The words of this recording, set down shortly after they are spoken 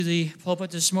The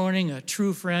pulpit this morning, a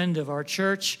true friend of our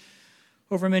church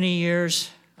over many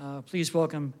years. Please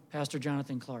welcome Pastor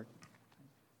Jonathan Clark.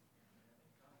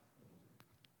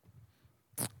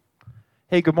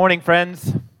 Hey, good morning,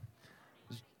 friends.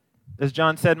 As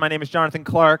John said, my name is Jonathan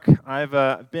Clark.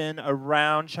 I've been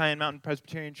around Cheyenne Mountain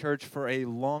Presbyterian Church for a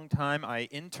long time. I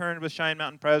interned with Cheyenne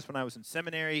Mountain Pres when I was in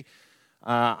seminary.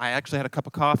 I actually had a cup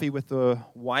of coffee with the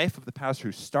wife of the pastor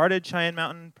who started Cheyenne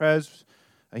Mountain Pres.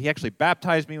 He actually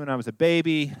baptized me when I was a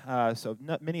baby, so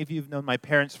many of you have known my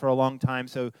parents for a long time.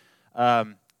 So,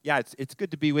 it's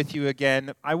good to be with you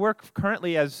again. I work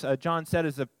currently, as John said,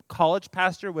 as a college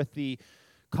pastor with the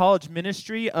college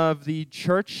ministry of the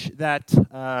church that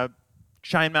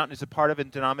Cheyenne Mountain is a part of in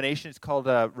denomination. It's called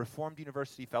Reformed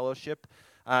University Fellowship.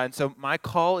 And so my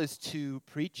call is to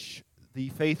preach the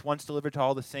faith once delivered to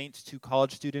all the saints to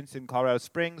college students in Colorado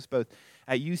Springs, both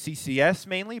at UCCS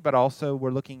mainly, but also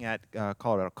we're looking at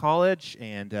Colorado College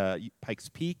and Pikes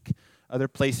Peak, other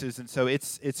places. And so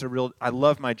I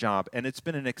love my job, and it's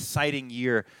been an exciting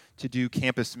year to do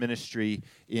campus ministry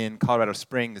in Colorado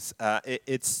Springs.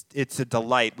 It's a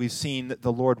delight. We've seen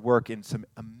the Lord work in some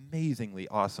amazingly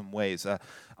awesome ways.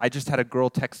 I just had a girl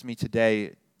text me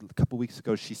today. A couple weeks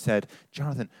ago, she said,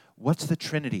 "Jonathan, what's the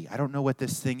Trinity? I don't know what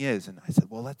this thing is." And I said,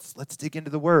 well, let's dig into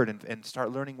the Word and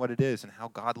start learning what it is and how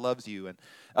God loves you. And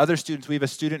other students, we have a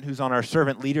student who's on our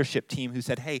servant leadership team who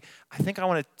said, hey, I think I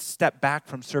want to step back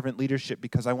from servant leadership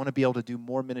because I want to be able to do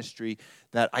more ministry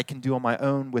that I can do on my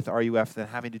own with RUF than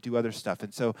having to do other stuff.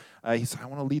 And so he said, I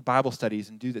want to lead Bible studies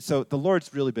and do this. So the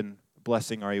Lord's really been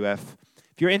blessing RUF.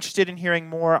 If you're interested in hearing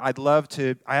more, I'd love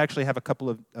to. I actually have a couple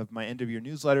of my end-of-year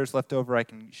newsletters left over. I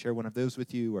can share one of those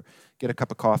with you or get a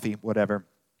cup of coffee, whatever.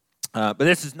 But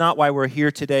this is not why we're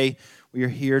here today. We are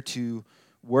here to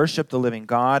worship the living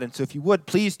God. And so if you would,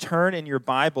 please turn in your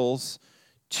Bibles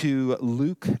to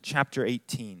Luke chapter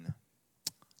 18.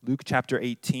 Luke chapter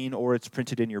 18, or it's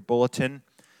printed in your bulletin.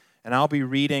 And I'll be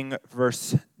reading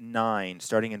verse 9,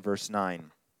 starting in verse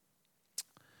 9.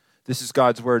 This is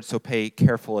God's word, so pay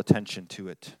careful attention to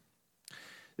it.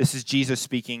 This is Jesus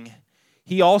speaking.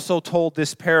 He also told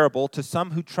this parable to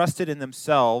some who trusted in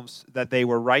themselves that they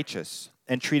were righteous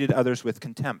and treated others with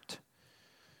contempt.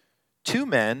 2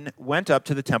 men went up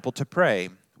to the temple to pray,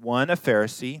 one a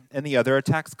Pharisee and the other a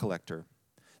tax collector.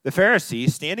 The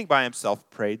Pharisee, standing by himself,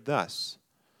 prayed thus,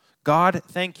 God,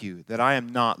 thank you that I am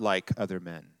not like other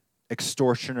men,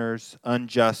 extortioners,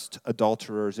 unjust,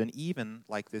 adulterers, and even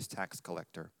like this tax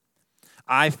collector.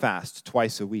 I fast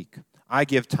twice a week. I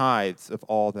give tithes of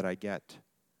all that I get.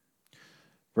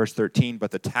 Verse 13, but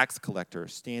the tax collector,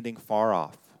 standing far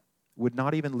off, would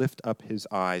not even lift up his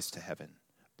eyes to heaven,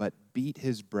 but beat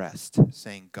his breast,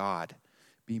 saying, God,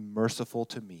 be merciful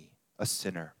to me, a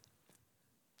sinner.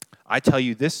 I tell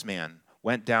you, this man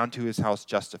went down to his house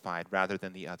justified rather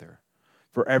than the other.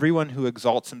 For everyone who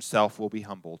exalts himself will be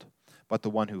humbled, but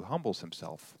the one who humbles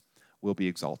himself will be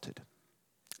exalted.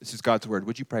 This is God's word.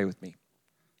 Would you pray with me?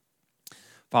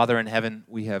 Father in heaven,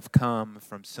 we have come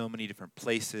from so many different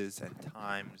places and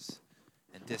times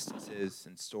and distances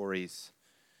and stories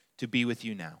to be with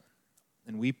you now.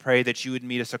 And we pray that you would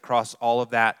meet us across all of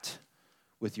that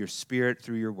with your Spirit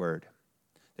through your word,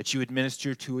 that you would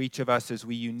minister to each of us as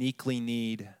we uniquely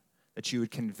need, that you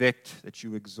would convict, that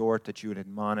you would exhort, that you would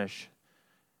admonish,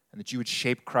 and that you would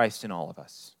shape Christ in all of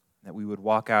us, that we would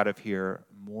walk out of here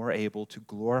more able to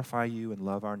glorify you and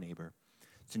love our neighbor.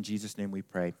 It's in Jesus' name we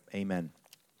pray. Amen.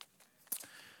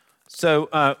 So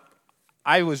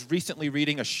I was recently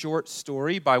reading a short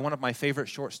story by one of my favorite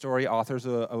short story authors,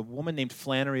 a woman named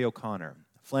Flannery O'Connor.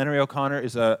 Flannery O'Connor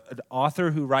is an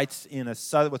author who writes in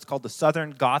what's called the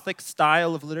Southern Gothic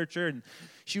style of literature, and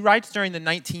she writes during the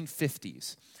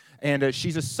 1950s. And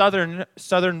she's a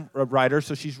Southern writer,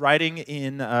 so she's writing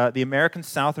in the American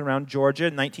South around Georgia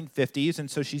in the 1950s,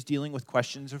 and so she's dealing with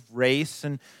questions of race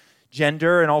and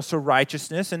gender and also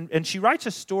righteousness. And she writes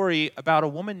a story about a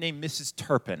woman named Mrs.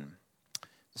 Turpin.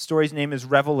 The story's name is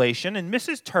Revelation, and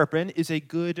Mrs. Turpin is a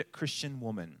good Christian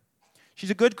woman. She's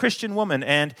a good Christian woman,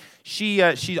 and she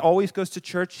always goes to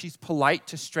church. She's polite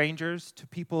to strangers, to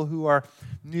people who are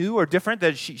new or different.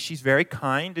 That she's very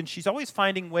kind, and she's always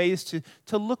finding ways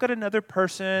to look at another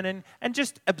person and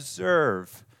just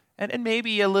observe, and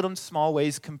maybe a little in small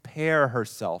ways compare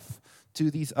herself to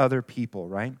these other people,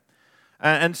 right?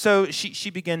 And so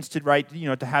she begins to write,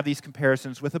 to have these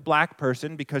comparisons with a black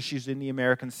person because she's in the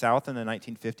American South in the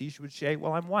 1950s. She would say,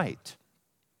 well, I'm white.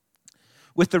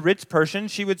 With the rich person,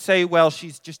 she would say, well,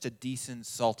 she's just a decent,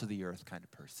 salt-of-the-earth kind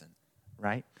of person,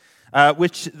 right?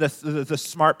 which the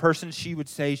smart person, she would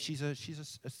say she's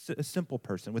a simple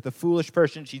person. With the foolish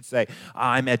person, she'd say,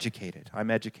 I'm educated,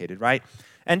 right?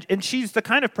 And she's the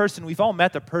kind of person, we've all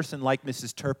met the person like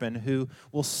Mrs. Turpin, who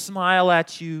will smile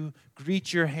at you,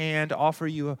 greet your hand, offer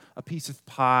you a piece of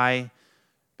pie,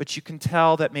 but you can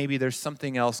tell that maybe there's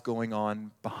something else going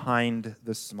on behind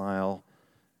the smile.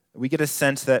 We get a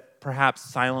sense that perhaps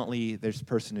silently this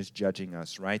person is judging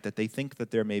us, right? That they think that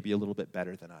they're maybe a little bit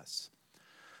better than us.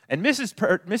 And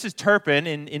Mrs. Turpin,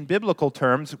 in biblical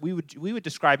terms, we would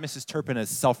describe Mrs. Turpin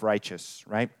as self-righteous,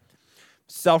 right?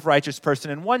 Self-righteous person.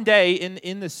 And one day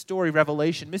in this story,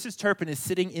 Revelation, Mrs. Turpin is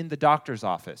sitting in the doctor's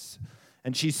office.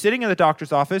 And she's sitting in the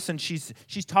doctor's office, and she's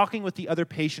talking with the other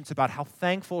patients about how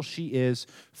thankful she is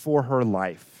for her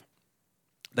life,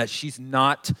 that she's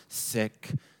not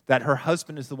sick, that her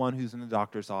husband is the one who's in the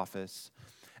doctor's office.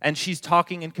 And she's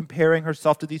talking and comparing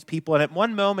herself to these people. And at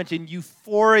one moment in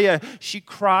euphoria, she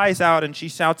cries out and she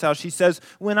shouts out. She says,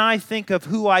 when I think of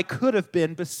who I could have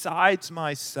been besides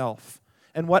myself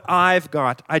and what I've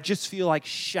got, I just feel like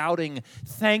shouting,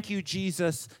 thank you,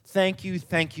 Jesus. Thank you,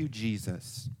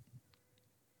 Jesus.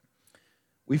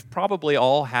 We've probably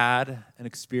all had an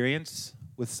experience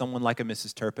with someone like a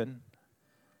Mrs. Turpin.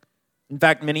 In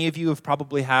fact, many of you have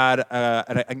probably had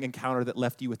an encounter that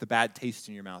left you with a bad taste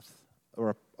in your mouth or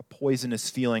a poisonous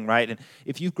feeling, right? And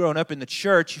if you've grown up in the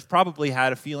church, you've probably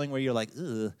had a feeling where you're like,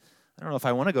 ugh, I don't know if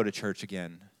I want to go to church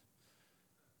again.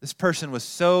 This person was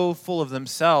so full of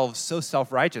themselves, so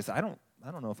self-righteous. I don't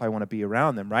know if I want to be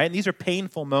around them, right? And these are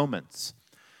painful moments.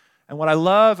 And what I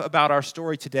love about our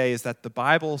story today is that the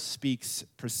Bible speaks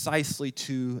precisely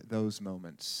to those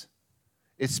moments.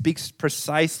 It speaks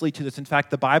precisely to this. In fact,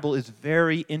 the Bible is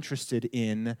very interested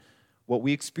in what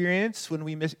we experience when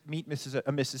we meet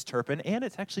Mrs. Turpin, and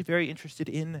it's actually very interested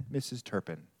in Mrs.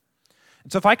 Turpin.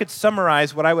 And so if I could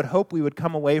summarize what I would hope we would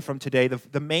come away from today,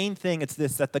 the main thing is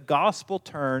this, that the gospel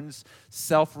turns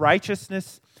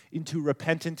self-righteousness into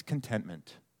repentant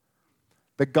contentment.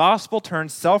 The gospel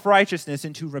turns self-righteousness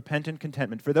into repentant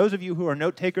contentment. For those of you who are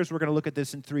note takers, we're going to look at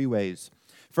this in three ways.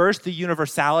 First, the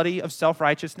universality of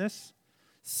self-righteousness.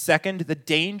 Second, the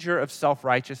danger of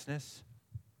self-righteousness.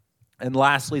 And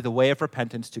lastly, the way of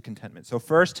repentance to contentment. So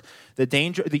first, the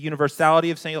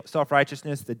universality of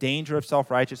self-righteousness, the danger of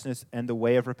self-righteousness, and the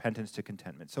way of repentance to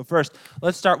contentment. So first,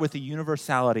 let's start with the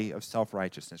universality of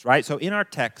self-righteousness, right? So in our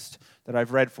text that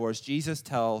I've read for us, Jesus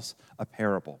tells a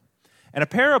parable. And a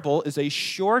parable is a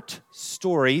short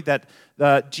story that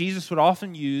Jesus would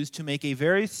often use to make a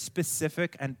very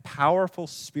specific and powerful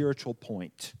spiritual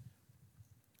point.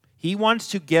 He wants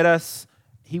to get at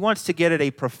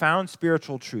a profound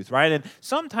spiritual truth, right? And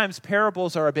sometimes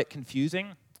parables are a bit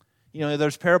confusing. You know,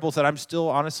 there's parables that I'm still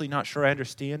honestly not sure I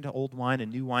understand, old wine and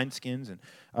new wineskins and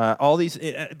all these,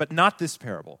 but not this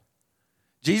parable.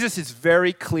 Jesus is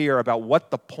very clear about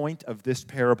what the point of this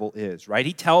parable is, right?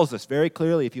 He tells us very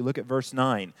clearly, if you look at verse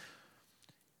 9,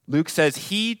 Luke says,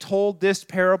 he told this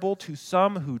parable to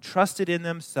some who trusted in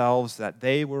themselves that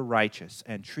they were righteous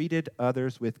and treated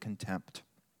others with contempt.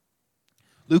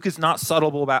 Luke is not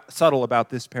subtle about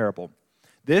this parable.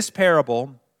 This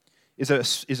parable is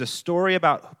a story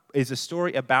about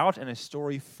and a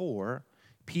story for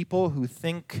people who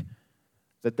think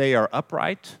that they are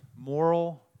upright,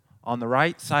 moral, on the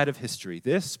right side of history.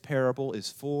 This parable is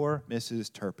for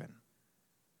Mrs. Turpin.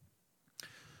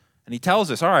 And he tells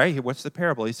us, all right, what's the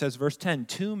parable? He says, verse 10,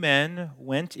 2 men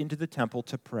went into the temple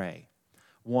to pray,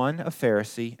 one a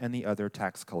Pharisee and the other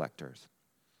tax collectors.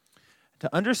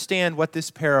 To understand what this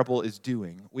parable is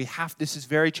doing, this is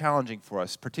very challenging for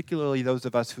us, particularly those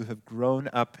of us who have grown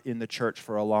up in the church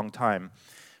for a long time.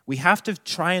 We have to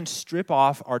try and strip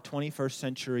off our 21st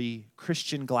century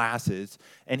Christian glasses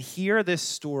and hear this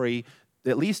story,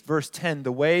 at least verse 10,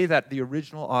 the way that the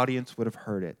original audience would have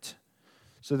heard it.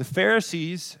 So the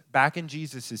Pharisees, back in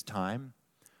Jesus' time,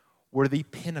 were the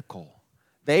pinnacle.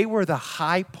 They were the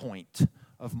high point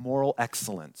of moral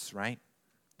excellence, right?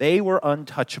 They were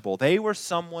untouchable. They were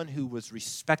someone who was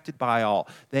respected by all.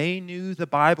 They knew the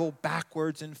Bible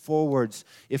backwards and forwards.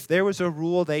 If there was a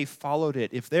rule, they followed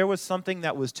it. If there was something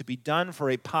that was to be done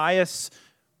for a pious,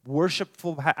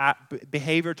 worshipful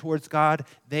behavior towards God,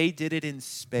 they did it in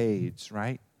spades,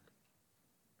 right?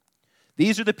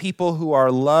 These are the people who are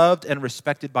loved and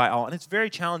respected by all. And it's very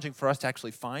challenging for us to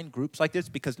actually find groups like this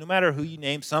because no matter who you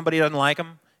name, somebody doesn't like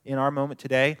them in our moment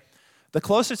today. The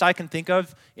closest I can think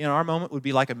of in our moment would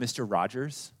be like a Mr.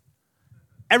 Rogers.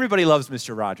 Everybody loves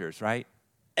Mr. Rogers, right?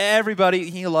 Everybody,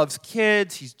 he loves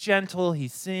kids, he's gentle, he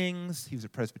sings, he was a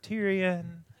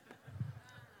Presbyterian.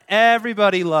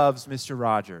 Everybody loves Mr.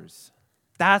 Rogers.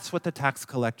 That's what the tax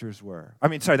collectors were.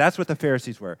 That's what the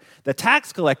Pharisees were. The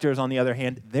tax collectors, on the other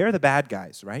hand, they're the bad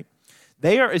guys, right?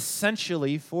 They are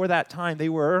essentially, for that time, they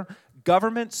were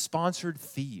government-sponsored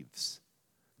thieves.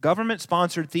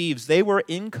 Government-sponsored thieves. They were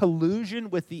in collusion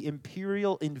with the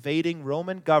imperial invading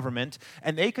Roman government,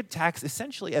 and they could tax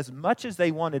essentially as much as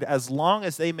they wanted as long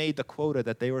as they made the quota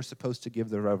that they were supposed to give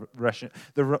the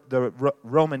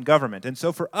Roman government. And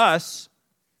so for us,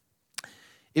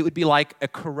 it would be like a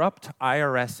corrupt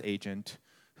IRS agent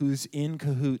who's in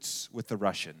cahoots with the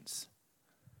Russians.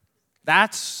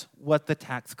 That's what the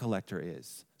tax collector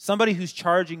is. Somebody who's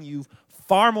charging you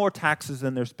far more taxes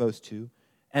than they're supposed to,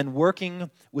 and working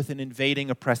with an invading,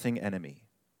 oppressing enemy.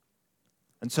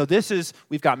 And so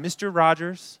we've got Mr.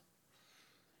 Rogers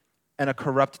and a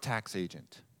corrupt tax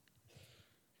agent.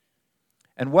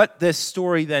 And what this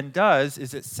story then does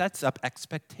is it sets up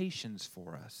expectations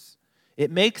for us. It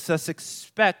makes us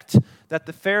expect that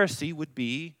the Pharisee would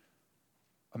be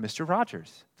a Mr.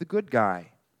 Rogers, the good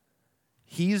guy.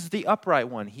 He's the upright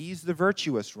one. He's the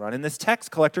virtuous one. And this tax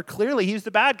collector, clearly, he's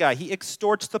the bad guy. He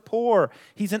extorts the poor.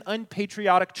 He's an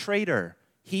unpatriotic traitor.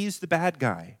 He's the bad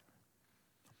guy.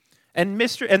 And the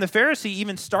Pharisee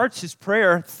even starts his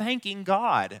prayer thanking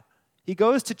God. He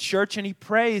goes to church and he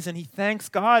prays and he thanks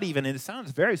God even. And it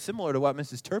sounds very similar to what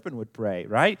Mrs. Turpin would pray,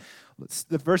 right?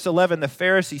 Verse 11, the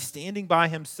Pharisee standing by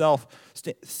himself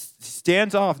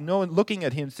stands off, no one looking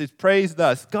at him, says, praise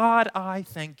thus, God, I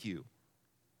thank you.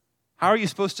 How are you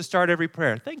supposed to start every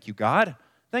prayer? Thank you, God.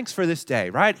 Thanks for this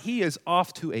day, right? He is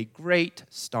off to a great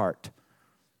start.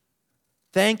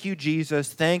 Thank you,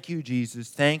 Jesus. Thank you, Jesus.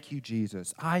 Thank you,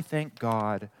 Jesus. I thank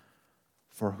God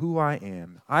for who I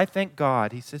am. I thank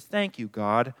God. He says, thank you,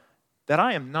 God, that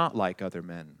I am not like other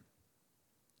men.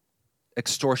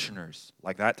 Extortioners,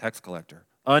 like that tax collector.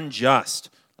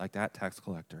 Unjust, like that tax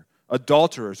collector.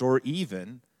 Adulterers, or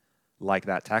even like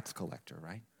that tax collector,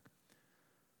 right?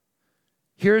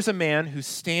 Here's a man who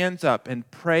stands up and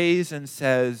prays and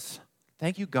says,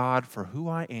 thank you, God, for who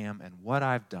I am and what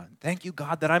I've done. Thank you,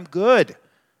 God, that I'm good.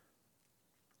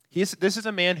 This is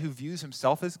a man who views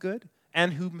himself as good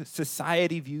and whom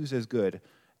society views as good.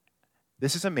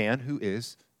 This is a man who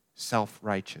is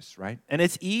self-righteous, right? And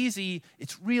it's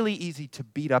really easy to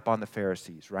beat up on the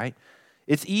Pharisees, right?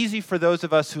 It's easy for those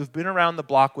of us who've been around the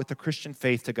block with the Christian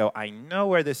faith to go, I know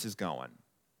where this is going.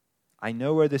 I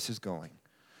know where this is going.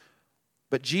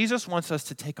 But Jesus wants us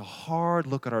to take a hard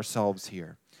look at ourselves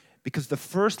here, because the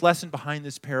first lesson behind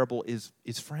this parable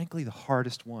is frankly the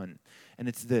hardest one. And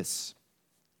it's this,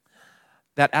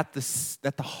 that at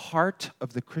the heart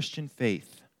of the Christian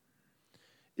faith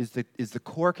is the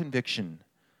core conviction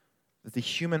that the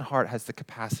human heart has the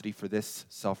capacity for this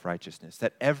self-righteousness,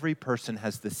 that every person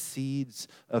has the seeds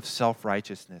of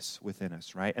self-righteousness within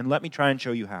us, right? And let me try and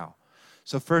show you how.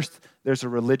 So first, there's a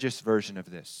religious version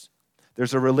of this.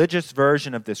 There's a religious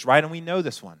version of this, right? And we know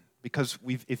this one because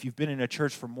if you've been in a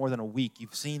church for more than a week,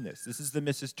 you've seen this. This is the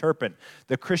Mrs. Turpin,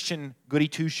 the Christian goody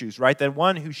two-shoes, right? The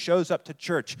one who shows up to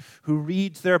church, who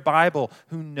reads their Bible,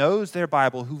 who knows their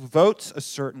Bible, who votes a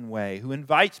certain way, who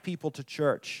invites people to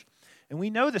church. And we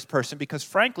know this person because,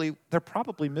 frankly, they're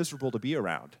probably miserable to be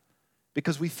around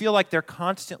because we feel like they're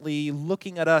constantly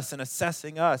looking at us and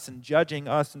assessing us and judging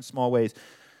us in small ways.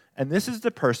 And this is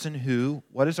the person who,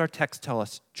 what does our text tell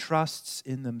us? Trusts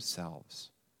in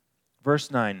themselves.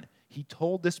 Verse 9, he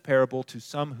told this parable to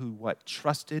some who, what?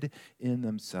 Trusted in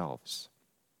themselves.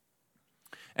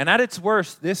 And at its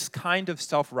worst, this kind of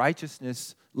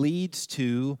self-righteousness leads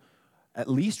to at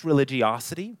least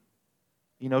religiosity,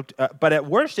 but at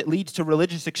worst it leads to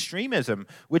religious extremism,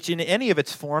 which in any of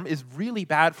its form is really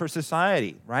bad for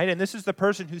society, right? And this is the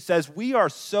person who says, we are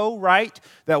so right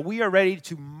that we are ready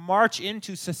to march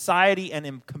into society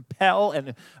and compel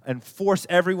and force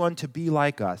everyone to be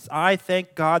like us. I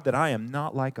thank God that I am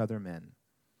not like other men.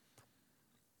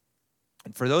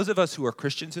 And for those of us who are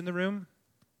Christians in the room,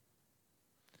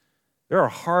 there are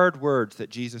hard words that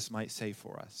Jesus might say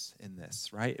for us in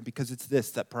this, right? Because it's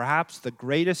this, that perhaps the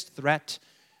greatest threat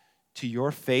to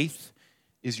your faith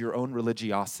is your own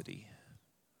religiosity.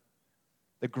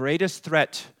 The greatest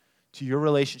threat to your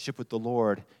relationship with the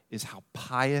Lord is how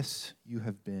pious you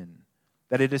have been.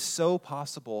 That it is so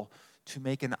possible to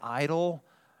make an idol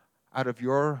out of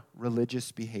your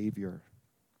religious behavior.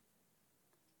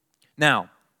 Now,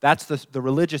 that's the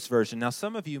religious version. Now,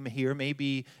 some of you here may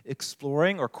be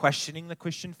exploring or questioning the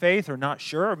Christian faith or not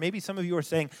sure. Or maybe some of you are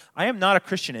saying, I am not a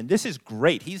Christian, and this is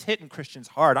great. He's hitting Christians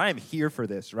hard. I am here for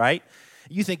this, right?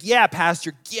 You think, yeah,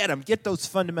 Pastor, get them. Get those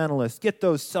fundamentalists. Get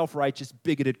those self-righteous,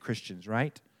 bigoted Christians,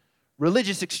 right?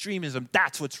 Religious extremism,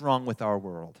 that's what's wrong with our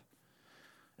world.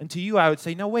 And to you, I would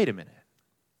say, no, wait a minute.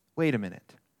 wait a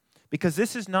minute. Because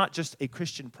this is not just a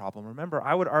Christian problem. Remember,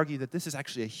 I would argue that this is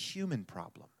actually a human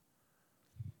problem.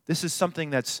 This is something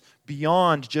that's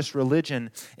beyond just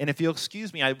religion. And if you'll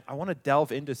excuse me, I want to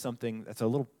delve into something that's a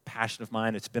little passion of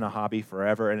mine. It's been a hobby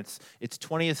forever, and it's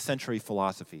 20th century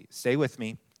philosophy. Stay with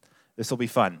me. This will be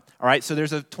fun. All right, so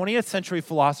there's a 20th century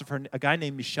philosopher, a guy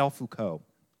named Michel Foucault.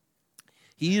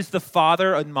 He is the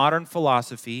father of modern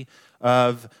philosophy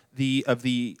of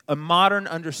a modern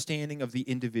understanding of the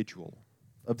individual.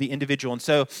 And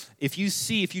so if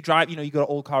you drive, you go to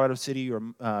Old Colorado City or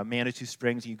Manitou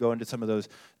Springs, and you go into some of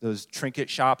those trinket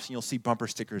shops, and you'll see bumper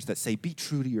stickers that say, "Be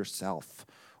true to yourself,"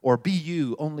 or "Be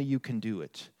you, only you can do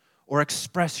it," or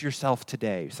 "Express yourself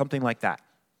today," something like that.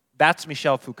 That's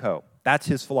Michel Foucault. That's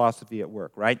his philosophy at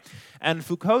work, right? And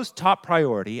Foucault's top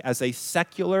priority as a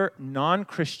secular,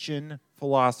 non-Christian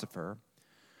philosopher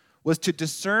was to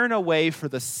discern a way for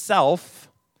the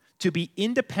self to be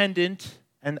independent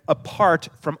and apart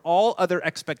from all other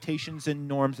expectations and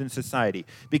norms in society,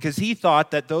 because he thought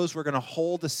that those were going to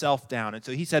hold the self down. And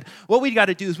so he said, what we got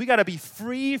to do is we got to be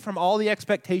free from all the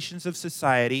expectations of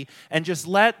society and just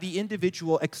let the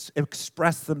individual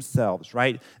express themselves,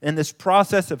 right? And this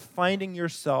process of finding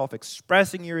yourself,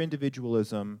 expressing your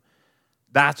individualism,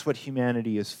 that's what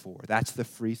humanity is for. That's the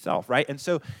free self, right? And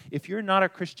so if you're not a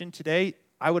Christian today,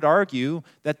 I would argue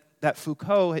that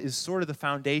Foucault is sort of the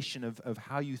foundation of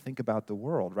how you think about the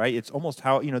world, right? It's almost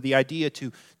how, the idea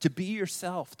to be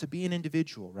yourself, to be an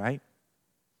individual, right?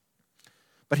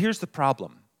 But here's the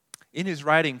problem. In his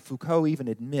writing, Foucault even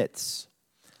admits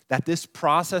that this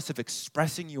process of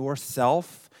expressing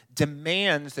yourself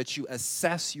demands that you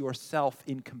assess yourself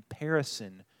in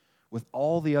comparison with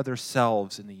all the other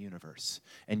selves in the universe.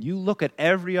 And you look at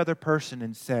every other person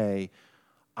and say,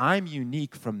 I'm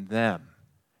unique from them.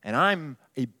 And I'm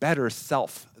a better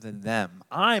self than them.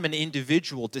 I'm an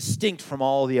individual distinct from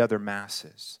all the other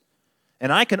masses.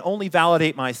 And I can only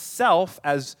validate myself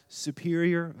as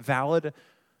superior, valid,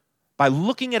 by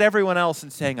looking at everyone else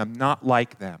and saying, I'm not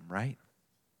like them, right?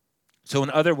 So in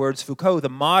other words, Foucault, the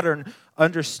modern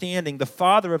understanding, the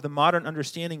father of the modern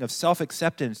understanding of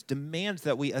self-acceptance, demands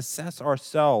that we assess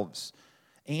ourselves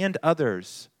and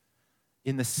others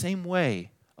in the same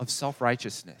way of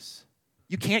self-righteousness.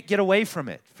 You can't get away from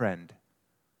it, friend.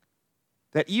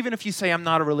 That even if you say, I'm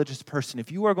not a religious person, if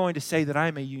you are going to say that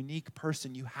I'm a unique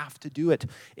person, you have to do it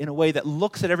in a way that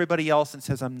looks at everybody else and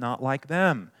says, I'm not like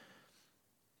them.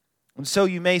 And so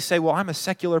you may say, well, I'm a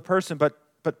secular person,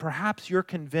 but perhaps you're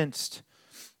convinced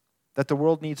that the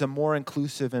world needs a more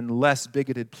inclusive and less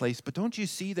bigoted place. But don't you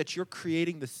see that you're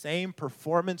creating the same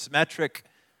performance metric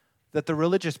that the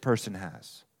religious person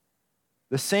has?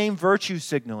 The same virtue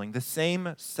signaling, the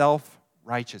same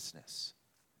self-righteousness.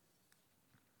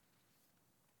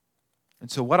 And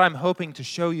so what I'm hoping to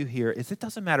show you here is it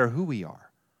doesn't matter who we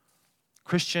are.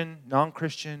 Christian,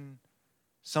 non-Christian,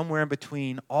 somewhere in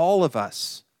between, all of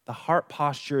us, the heart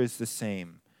posture is the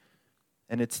same.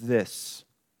 And it's this,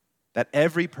 that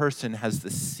every person has the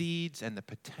seeds and the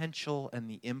potential and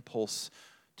the impulse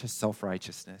to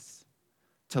self-righteousness,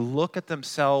 to look at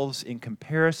themselves in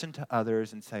comparison to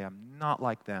others and say, I'm not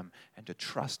like them, and to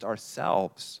trust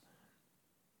ourselves.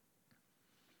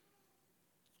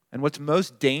 And what's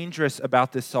most dangerous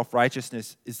about this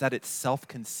self-righteousness is that it's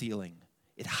self-concealing.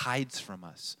 It hides from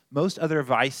us. Most other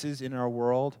vices in our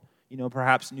world,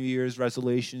 perhaps New Year's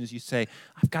resolutions, you say,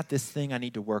 I've got this thing I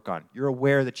need to work on. You're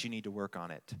aware that you need to work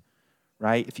on it,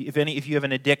 right? If you have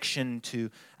an addiction to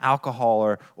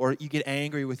alcohol or you get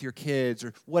angry with your kids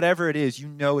or whatever it is, you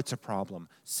know it's a problem.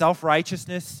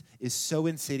 Self-righteousness is so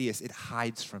insidious, it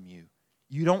hides from you.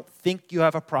 You don't think you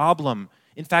have a problem.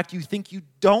 In fact, you think you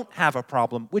don't have a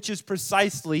problem, which is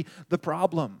precisely the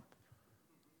problem.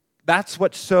 That's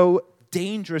what's so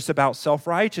dangerous about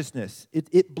self-righteousness.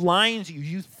 It blinds you.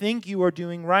 You think you are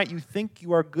doing right. You think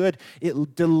you are good.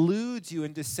 It deludes you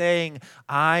into saying,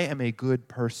 I am a good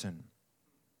person.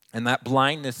 And that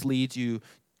blindness leads you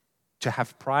to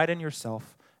have pride in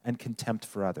yourself and contempt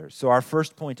for others. So our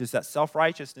first point is that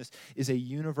self-righteousness is a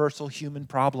universal human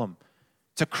problem.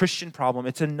 It's a Christian problem.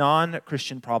 It's a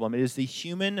non-Christian problem. It is the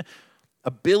human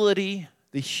ability,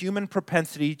 the human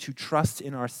propensity to trust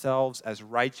in ourselves as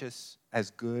righteous, as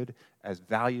good, as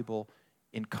valuable,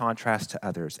 in contrast to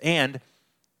others. And,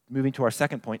 moving to our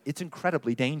second point, it's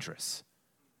incredibly dangerous.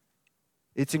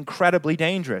 It's incredibly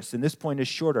dangerous. And this point is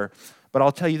shorter. But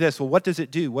I'll tell you this. Well, what does it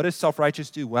do? What does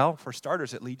self-righteous do? Well, for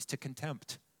starters, it leads to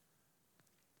contempt.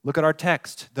 Look at our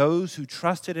text. Those who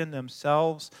trusted in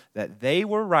themselves that they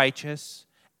were righteous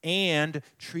and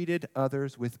treated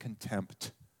others with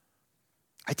contempt.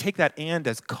 I take that and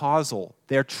as causal.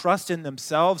 Their trust in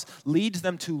themselves leads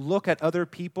them to look at other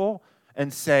people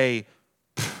and say,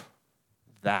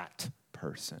 that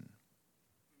person.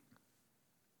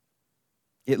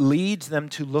 It leads them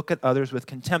to look at others with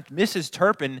contempt. Mrs.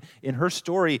 Turpin, in her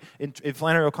story, in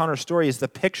Flannery O'Connor's story, is the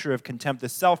picture of contempt. The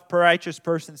self-righteous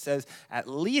person says, at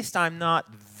least I'm not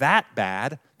that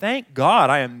bad. Thank God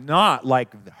I am not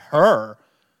like her,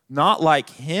 not like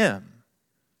him.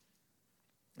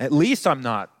 At least I'm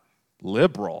not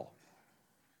liberal.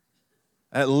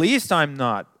 At least I'm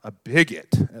not a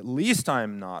bigot. At least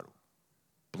I'm not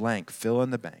blank, fill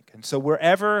in the blank. And so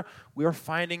wherever we're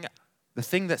finding the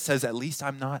thing that says, at least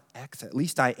I'm not X, at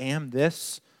least I am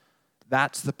this,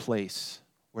 that's the place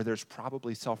where there's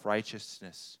probably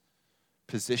self-righteousness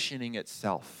positioning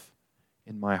itself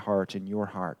in my heart, in your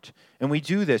heart. And we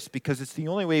do this because it's the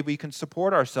only way we can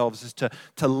support ourselves is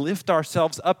to lift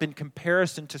ourselves up in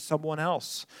comparison to someone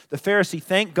else. The Pharisee,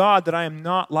 thank God that I am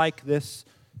not like this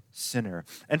sinner.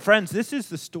 And friends, this is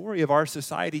the story of our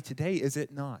society today, is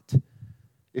it not?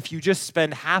 If you just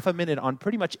spend half a minute on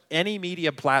pretty much any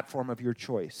media platform of your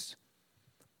choice,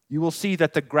 you will see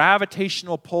that the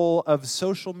gravitational pull of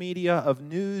social media, of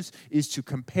news, is to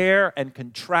compare and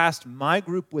contrast my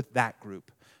group with that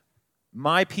group,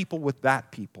 my people with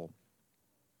that people.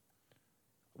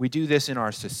 We do this in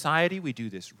our society, we do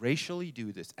this racially, we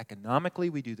do this economically,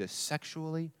 we do this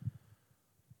sexually.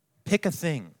 Pick a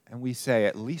thing, and we say,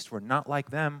 at least we're not like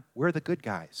them, we're the good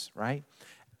guys, right?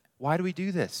 Why do we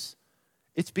do this?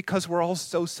 It's because we're all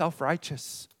so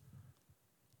self-righteous.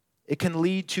 It can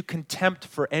lead to contempt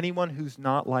for anyone who's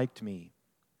not like me.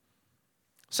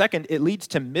 Second, it leads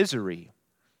to misery.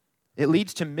 It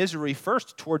leads to misery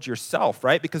first towards yourself,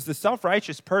 right? Because the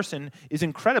self-righteous person is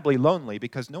incredibly lonely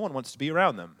because no one wants to be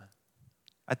around them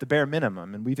at the bare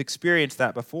minimum, and we've experienced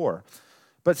that before.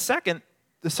 But second,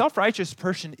 the self-righteous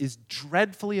person is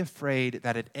dreadfully afraid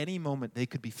that at any moment they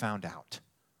could be found out.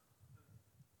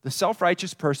 The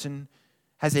self-righteous person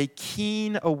has a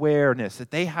keen awareness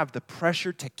that they have the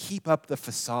pressure to keep up the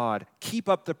facade, keep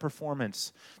up the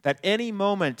performance. That any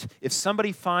moment, if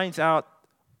somebody finds out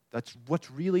that's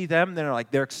what's really them, then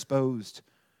they're exposed.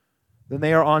 Then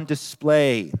they are on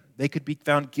display. They could be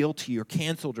found guilty or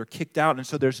canceled or kicked out. And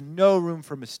so there's no room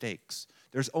for mistakes.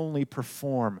 There's only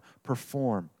perform.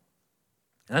 And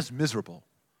that's miserable.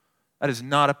 That is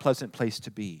not a pleasant place to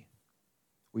be,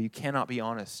 where you cannot be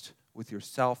honest with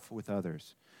yourself, with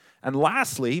others. And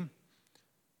lastly,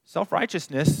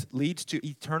 self-righteousness leads to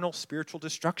eternal spiritual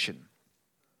destruction.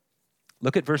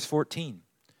 Look at verse 14.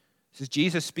 This is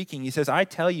Jesus speaking. He says, I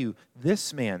tell you,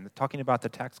 this man, talking about the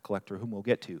tax collector whom we'll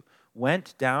get to,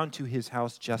 went down to his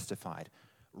house justified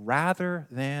rather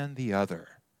than the other.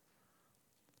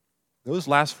 Those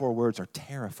last four words are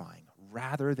terrifying.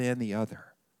 Rather than the other.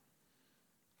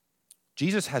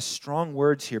 Jesus has strong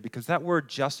words here because that word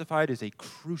justified is a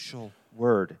crucial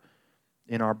word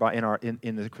in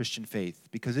the Christian faith,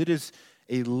 because it is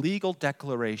a legal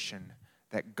declaration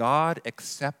that God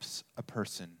accepts a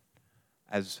person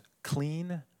as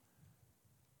clean,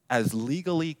 as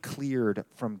legally cleared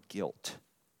from guilt.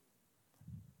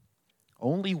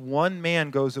 Only one man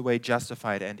goes away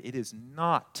justified, and it is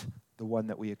not the one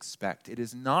that we expect. It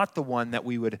is not the one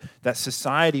that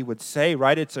society would say,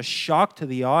 right? It's a shock to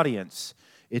the audience.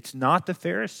 It's not the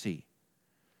Pharisee.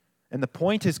 And the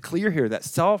point is clear here that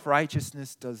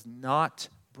self-righteousness does not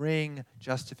bring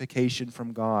justification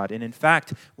from God. And in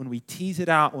fact, when we tease it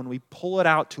out, when we pull it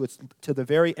out to the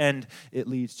very end, it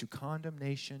leads to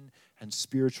condemnation and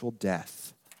spiritual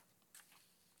death.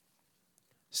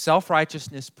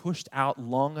 Self-righteousness pushed out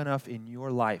long enough in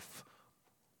your life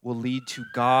will lead to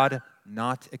God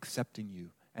not accepting you.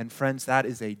 And friends, that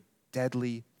is a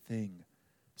deadly thing.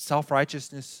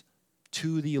 Self-righteousness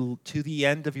to the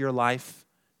end of your life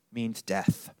means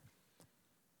death.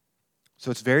 So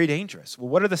it's very dangerous. Well,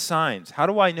 what are the signs? How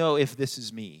do I know if this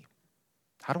is me?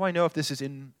 How do I know if this is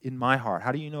in my heart?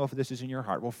 How do you know if this is in your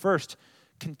heart? Well, first,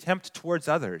 contempt towards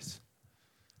others.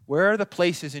 Where are the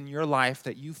places in your life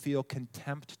that you feel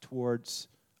contempt towards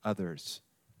others?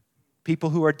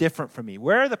 People who are different from me.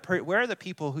 Where are the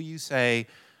people who you say,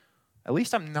 at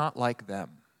least I'm not like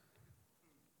them?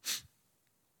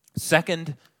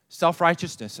 Second,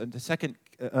 self-righteousness. And the second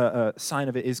sign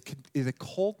of it is a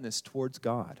coldness towards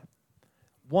God.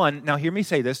 One, now hear me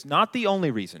say this, not the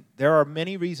only reason. There are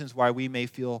many reasons why we may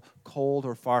feel cold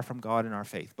or far from God in our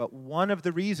faith. But one of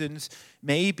the reasons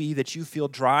may be that you feel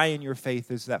dry in your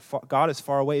faith is that God is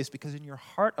far away, is because in your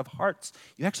heart of hearts,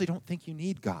 you actually don't think you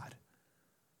need God.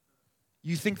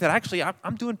 You think that actually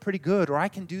I'm doing pretty good, or I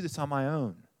can do this on my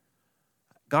own.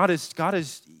 I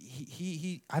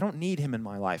don't need him in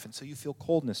my life, and so you feel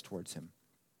coldness towards him.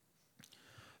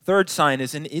 Third sign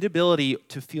is an inability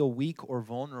to feel weak or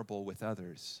vulnerable with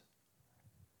others.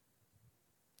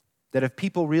 That if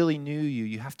people really knew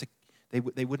you,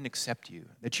 they wouldn't accept you.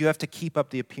 That you have to keep up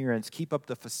the appearance, keep up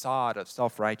the facade of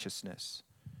self-righteousness.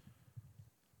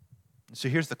 So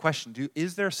here's the question.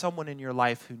 Is there someone in your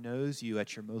life who knows you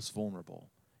at your most vulnerable?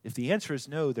 If the answer is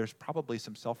no, there's probably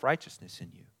some self-righteousness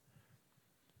in you.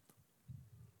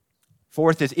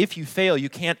 Fourth is if you fail, you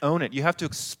can't own it. You have to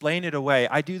explain it away.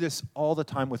 I do this all the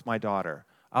time with my daughter.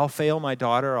 I'll fail my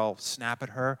daughter, I'll snap at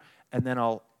her, and then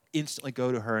I'll instantly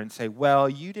go to her and say, well,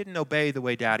 you didn't obey the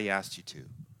way Daddy asked you to.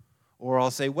 Or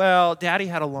I'll say, well, Daddy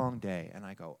had a long day. And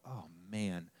I go, oh,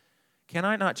 man, can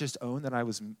I not just own that I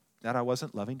wasn't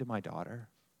loving to my daughter?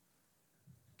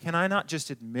 Can I not just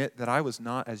admit that I was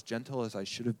not as gentle as I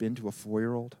should have been to a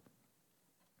 4-year-old?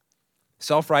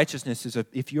 Self-righteousness is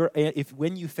if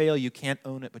when you fail, you can't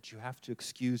own it, but you have to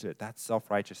excuse it. That's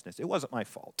self-righteousness. It wasn't my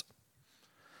fault.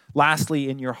 Lastly,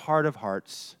 in your heart of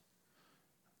hearts,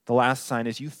 the last sign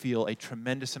is you feel a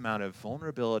tremendous amount of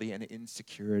vulnerability and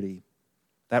insecurity.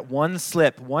 That one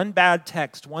slip, one bad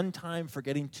text, one time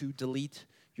forgetting to delete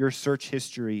your search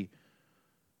history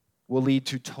will lead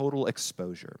to total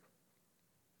exposure.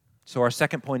 So our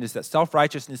second point is that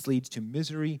self-righteousness leads to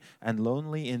misery and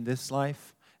lonely in this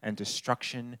life and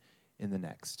destruction in the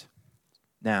next.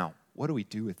 Now, what do we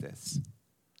do with this?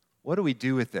 What do we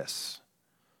do with this?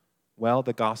 Well,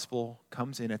 the gospel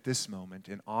comes in at this moment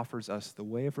and offers us the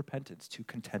way of repentance to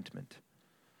contentment.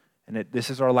 And this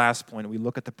is our last point. We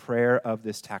look at the prayer of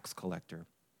this tax collector.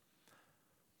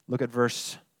 Look at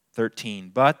verse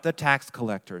 13. But the tax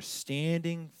collector,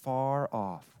 standing far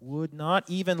off, would not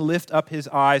even lift up his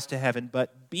eyes to heaven,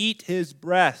 but beat his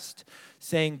breast,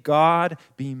 saying, God,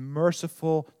 be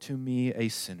merciful to me, a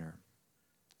sinner.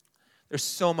 There's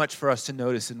so much for us to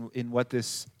notice in what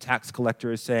this tax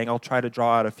collector is saying. I'll try to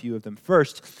draw out a few of them.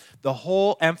 First, the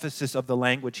whole emphasis of the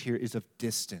language here is of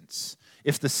distance.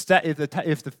 If the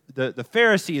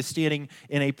Pharisee is standing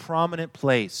in a prominent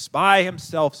place by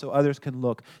himself so others can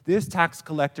look, this tax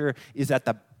collector is at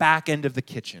the back end of the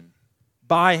kitchen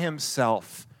by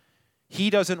himself. He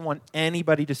doesn't want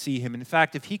anybody to see him. In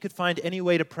fact, if he could find any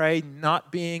way to pray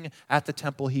not being at the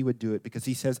temple, he would do it because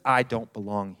he says, I don't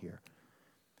belong here.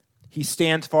 He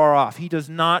stands far off. He does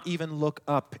not even look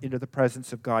up into the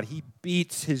presence of God. He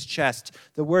beats his chest.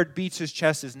 The word beats his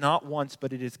chest is not once,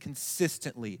 but it is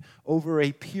consistently over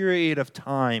a period of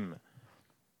time.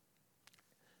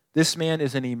 This man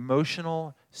is an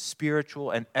emotional, spiritual,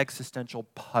 and existential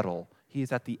puddle. He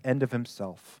is at the end of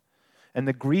himself. And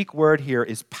the Greek word here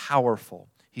is powerful.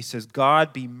 He says,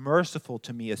 God, be merciful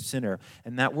to me, a sinner.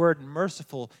 And that word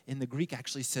merciful in the Greek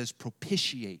actually says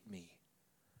propitiate me.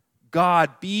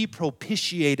 God, be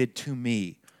propitiated to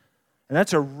me. And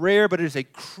that's a rare, but it is a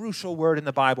crucial word in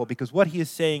the Bible because what he's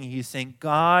saying,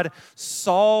 God,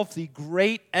 solve the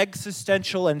great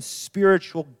existential and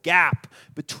spiritual gap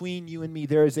between you and me.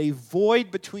 There is a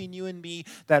void between you and me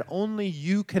that only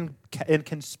you can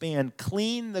span.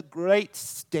 Clean the great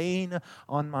stain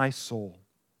on my soul.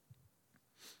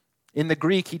 In the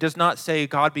Greek, he does not say,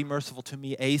 God, be merciful to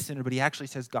me, a sinner, but he actually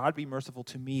says, God, be merciful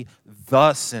to me,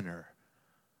 the sinner.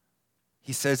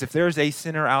 He says, if there's a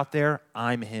sinner out there,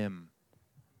 I'm him.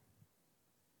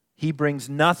 He brings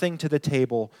nothing to the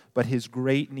table but his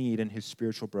great need and his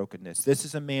spiritual brokenness. This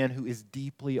is a man who is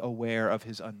deeply aware of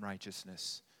his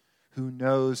unrighteousness, who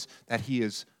knows that he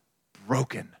is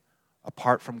broken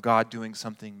apart from God doing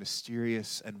something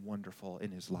mysterious and wonderful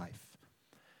in his life.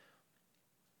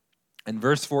 And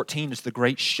verse 14 is the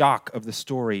great shock of the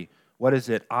story. What is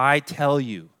it? I tell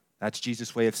you. That's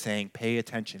Jesus' way of saying, pay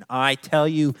attention. I tell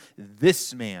you,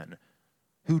 this man,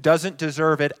 who doesn't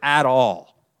deserve it at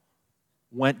all,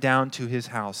 went down to his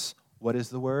house. What is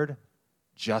the word?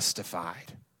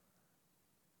 Justified.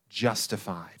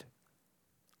 Justified.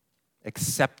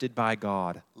 Accepted by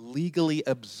God. Legally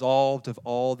absolved of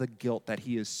all the guilt that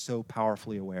he is so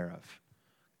powerfully aware of.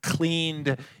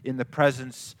 Cleaned in the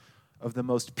presence of the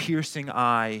most piercing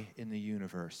eye in the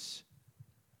universe.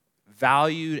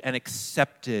 Valued and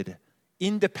accepted,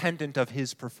 independent of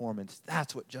his performance.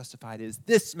 That's what justified is.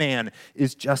 This man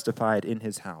is justified in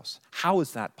his house. How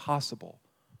is that possible?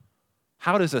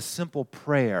 How does a simple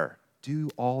prayer do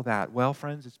all that? Well,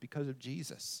 friends, it's because of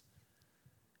Jesus.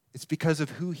 It's because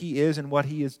of who he is and what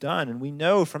he has done. And we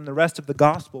know from the rest of the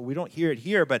gospel, we don't hear it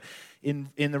here, but in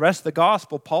the rest of the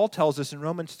gospel, Paul tells us in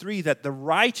Romans 3 that the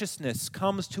righteousness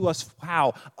comes to us,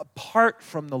 how? Apart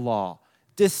from the law.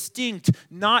 Distinct,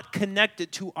 not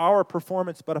connected to our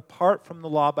performance, but apart from the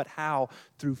law. But how?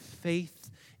 Through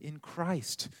faith in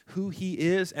Christ, who he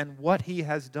is and what he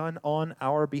has done on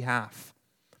our behalf.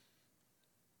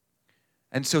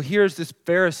 And so here's this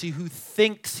Pharisee who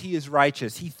thinks he is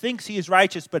righteous. He thinks he is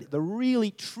righteous, but the really,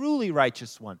 truly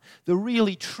righteous one, the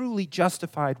really, truly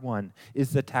justified one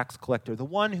is the tax collector. The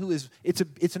one who is,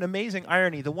 it's an amazing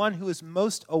irony, the one who is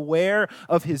most aware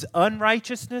of his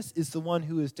unrighteousness is the one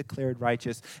who is declared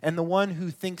righteous. And the one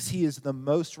who thinks he is the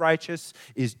most righteous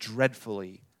is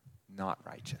dreadfully not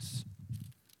righteous.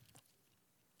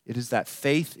 It is that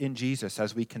faith in Jesus,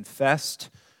 as we confessed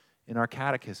in our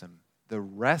catechism, the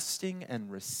resting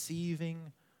and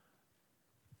receiving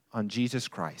on Jesus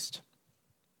Christ.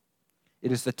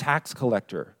 It is the tax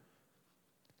collector,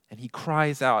 and he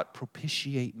cries out,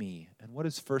 propitiate me. And what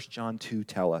does 1 John 2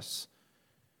 tell us?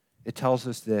 It tells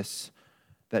us this,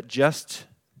 that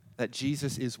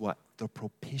Jesus is what? The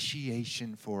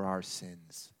propitiation for our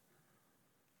sins.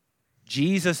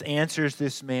 Jesus answers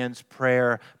this man's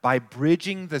prayer by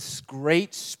bridging this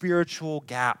great spiritual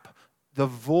gap, the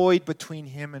void between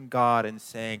him and God, and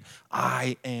saying,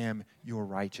 I am your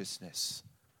righteousness.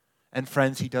 And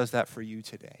friends, he does that for you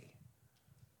today.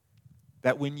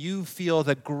 That when you feel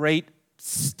the great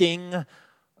sting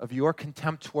of your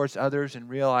contempt towards others and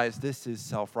realize this is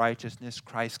self-righteousness,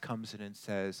 Christ comes in and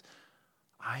says,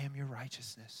 I am your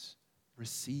righteousness.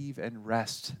 Receive and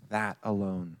rest that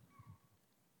alone.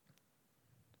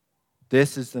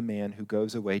 This is the man who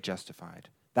goes away justified.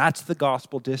 That's the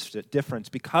gospel difference.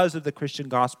 Because of the Christian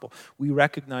gospel, we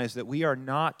recognize that we are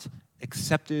not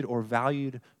accepted or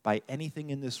valued by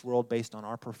anything in this world based on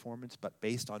our performance, but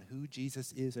based on who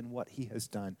Jesus is and what he has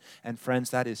done. And friends,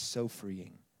 that is so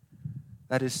freeing.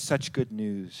 That is such good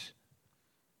news.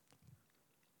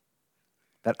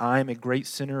 That I am a great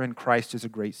sinner and Christ is a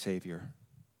great Savior.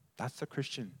 That's the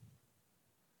Christian.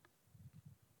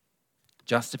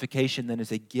 Justification then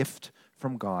is a gift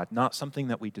from God, not something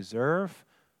that we deserve,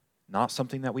 not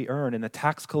something that we earn. And the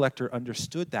tax collector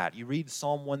understood that. You read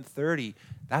Psalm 130,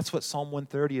 that's what Psalm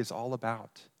 130 is all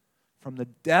about. From the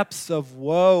depths of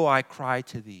woe I cry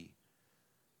to thee.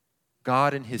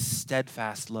 God in his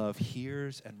steadfast love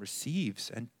hears and receives.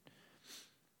 And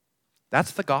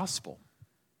that's the gospel.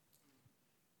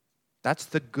 That's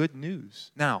the good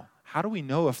news. Now, how do we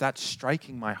know if that's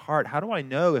striking my heart? How do I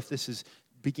know if this is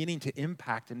beginning to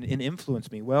impact and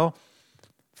influence me? Well,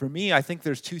 for me, I think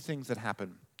there's two things that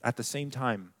happen at the same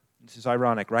time. This is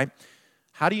ironic, right?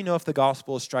 How do you know if the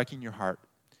gospel is striking your heart?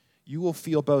 You will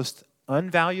feel both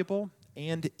unvaluable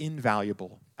and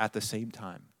invaluable at the same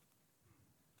time.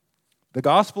 The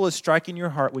gospel is striking your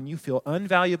heart when you feel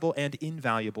unvaluable and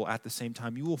invaluable at the same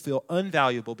time. You will feel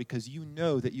unvaluable because you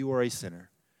know that you are a sinner.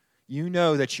 You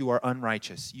know that you are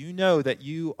unrighteous. You know that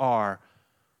you are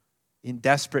in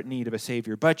desperate need of a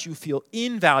Savior, but you feel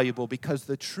invaluable because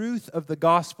the truth of the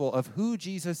gospel of who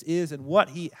Jesus is and what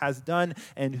he has done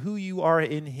and who you are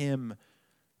in him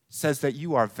says that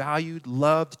you are valued,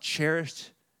 loved,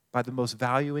 cherished by the most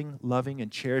valuing, loving,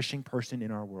 and cherishing person in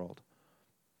our world.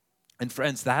 And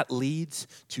friends, that leads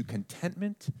to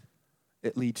contentment,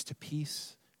 it leads to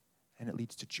peace, and it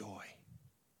leads to joy.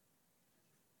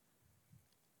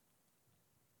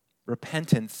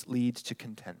 Repentance leads to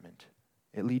contentment.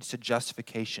 It leads to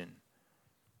justification.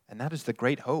 And that is the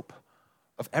great hope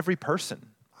of every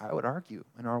person, I would argue,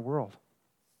 in our world.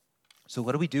 So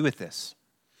what do we do with this?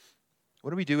 What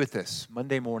do we do with this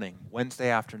Monday morning, Wednesday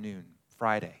afternoon,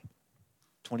 Friday,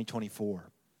 2024?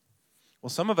 Well,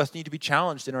 some of us need to be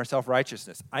challenged in our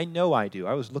self-righteousness. I know I do.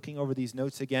 I was looking over these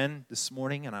notes again this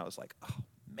morning, and I was like, oh,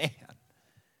 man,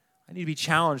 I need to be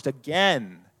challenged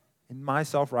again in my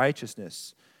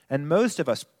self-righteousness. And most of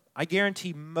us, I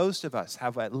guarantee most of us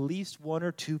have at least one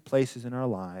or two places in our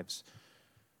lives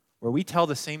where we tell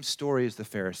the same story as the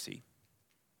Pharisee,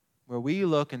 where we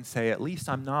look and say, at least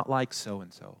I'm not like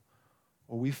so-and-so,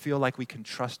 or we feel like we can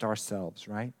trust ourselves,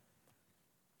 right?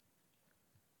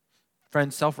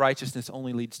 Friends, self-righteousness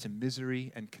only leads to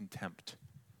misery and contempt.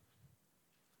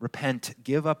 Repent,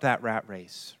 give up that rat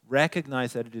race,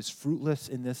 recognize that it is fruitless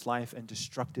in this life and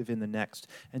destructive in the next,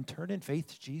 and turn in faith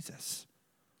to Jesus.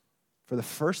 For the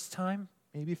first time,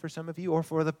 maybe for some of you, or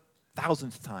for the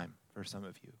 1,000th time for some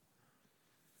of you.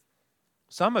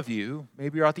 Some of you,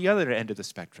 maybe you're at the other end of the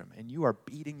spectrum, and you are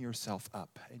beating yourself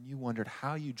up, and you wondered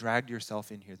how you dragged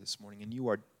yourself in here this morning, and you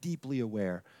are deeply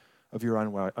aware of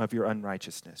your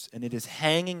unrighteousness. And it is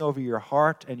hanging over your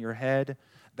heart and your head,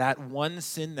 that one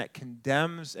sin that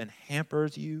condemns and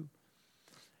hampers you.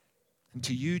 And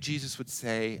to you, Jesus would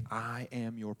say, I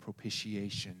am your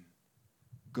propitiation.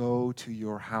 Go to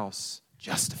your house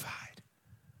justified.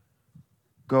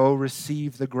 Go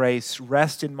receive the grace.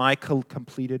 Rest in my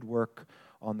completed work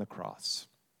on the cross.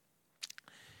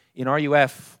 In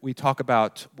RUF, we talk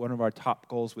about one of our top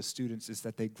goals with students is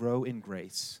that they grow in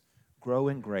grace. Grow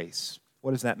in grace.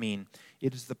 What does that mean?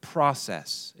 It is the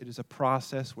process. It is a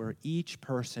process where each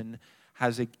person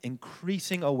has an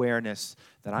increasing awareness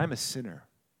that I'm a sinner,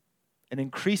 an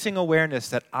increasing awareness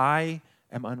that I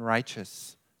am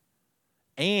unrighteous,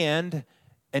 and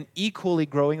an equally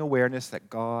growing awareness that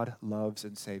God loves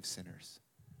and saves sinners.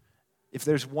 If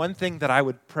there's one thing that I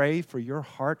would pray for your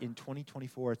heart in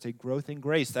 2024, it's a growth in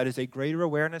grace. That is a greater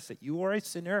awareness that you are a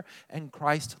sinner and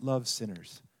Christ loves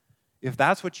sinners. If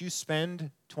that's what you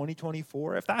spend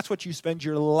 2024, if that's what you spend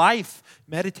your life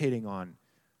meditating on,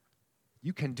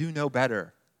 you can do no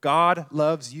better. God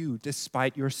loves you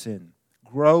despite your sin.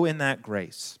 Grow in that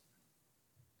grace.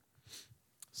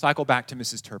 Cycle back to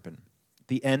Mrs. Turpin,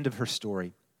 the end of her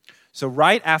story. So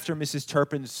right after Mrs.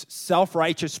 Turpin's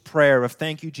self-righteous prayer of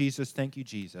thank you,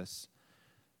 Jesus,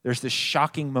 there's this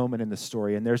shocking moment in the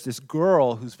story, and there's this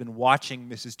girl who's been watching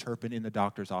Mrs. Turpin in the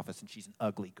doctor's office, and she's an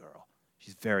ugly girl.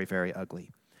 She's very, very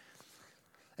ugly.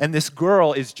 And this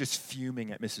girl is just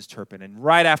fuming at Mrs. Turpin, and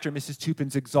right after Mrs.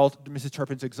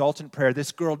 Turpin's exultant prayer,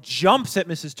 this girl jumps at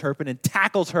Mrs. Turpin and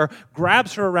tackles her,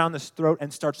 grabs her around the throat,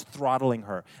 and starts throttling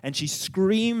her. And she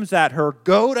screams at her,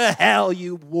 "Go to hell,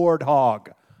 you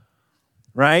warthog!"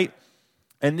 Right?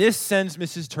 And this sends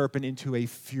Mrs. Turpin into a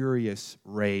furious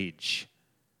rage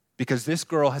because this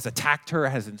girl has attacked her,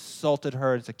 has insulted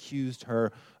her, has accused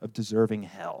her of deserving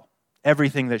hell.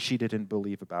 Everything that she didn't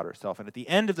believe about herself. And at the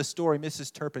end of the story,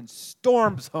 Mrs. Turpin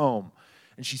storms home,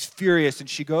 and she's furious, and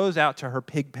she goes out to her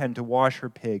pig pen to wash her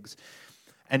pigs.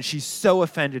 And she's so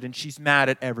offended, and she's mad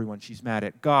at everyone. She's mad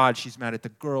at God, she's mad at the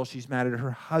girl, she's mad at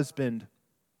her husband,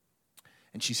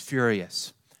 and she's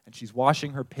furious. And she's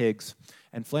washing her pigs.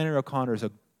 And Flannery O'Connor is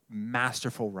a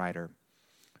masterful writer.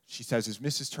 She says, as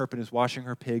Mrs. Turpin is washing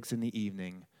her pigs in the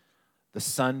evening, the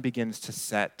sun begins to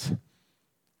set,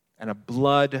 and a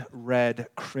blood-red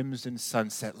crimson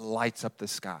sunset lights up the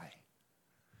sky.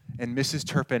 And Mrs.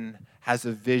 Turpin has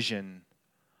a vision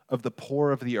of the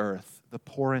poor of the earth, the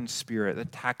poor in spirit, the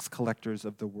tax collectors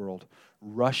of the world,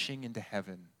 rushing into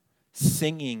heaven,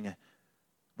 singing,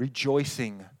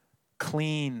 rejoicing,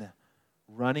 clean,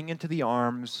 running into the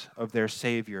arms of their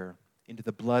Savior, into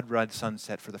the blood-red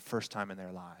sunset for the first time in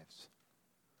their lives.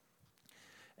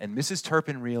 And Mrs.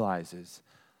 Turpin realizes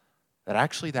that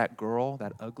actually that girl,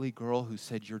 that ugly girl who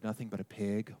said you're nothing but a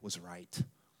pig, was right.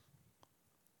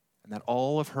 And that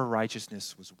all of her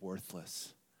righteousness was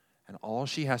worthless. And all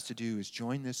she has to do is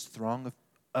join this throng of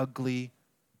ugly,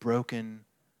 broken,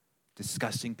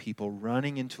 disgusting people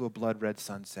running into a blood-red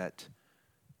sunset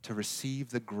to receive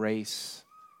the grace,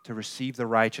 to receive the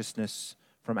righteousness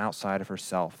from outside of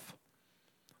herself.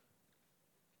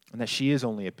 And that she is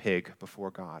only a pig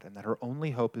before God, and that her only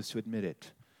hope is to admit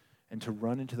it and to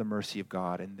run into the mercy of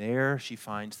God. And there she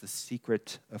finds the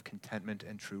secret of contentment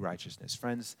and true righteousness.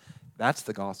 Friends, that's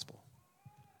the gospel.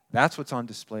 That's what's on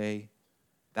display.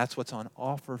 That's what's on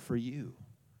offer for you.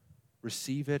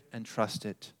 Receive it and trust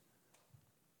it.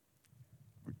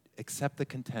 Accept the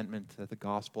contentment that the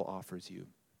gospel offers you.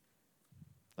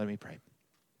 Let me pray.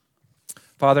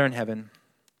 Father in heaven,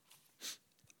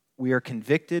 we are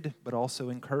convicted but also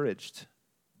encouraged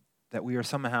that we are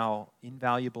somehow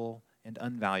invaluable and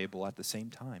unvaluable at the same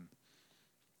time.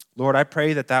 Lord, I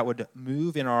pray that that would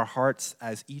move in our hearts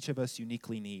as each of us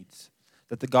uniquely needs,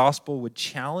 that the gospel would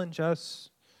challenge us,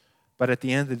 but at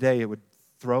the end of the day, it would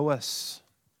throw us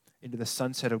into the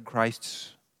sunset of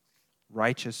Christ's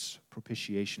righteous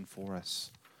propitiation for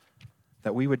us,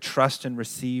 that we would trust and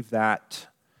receive that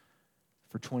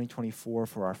for 2024,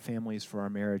 for our families, for our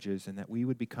marriages, and that we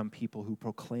would become people who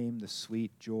proclaim the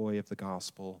sweet joy of the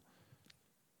gospel,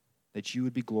 that you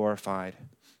would be glorified,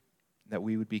 that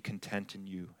we would be content in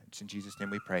you. It's in Jesus' name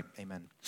we pray. Amen.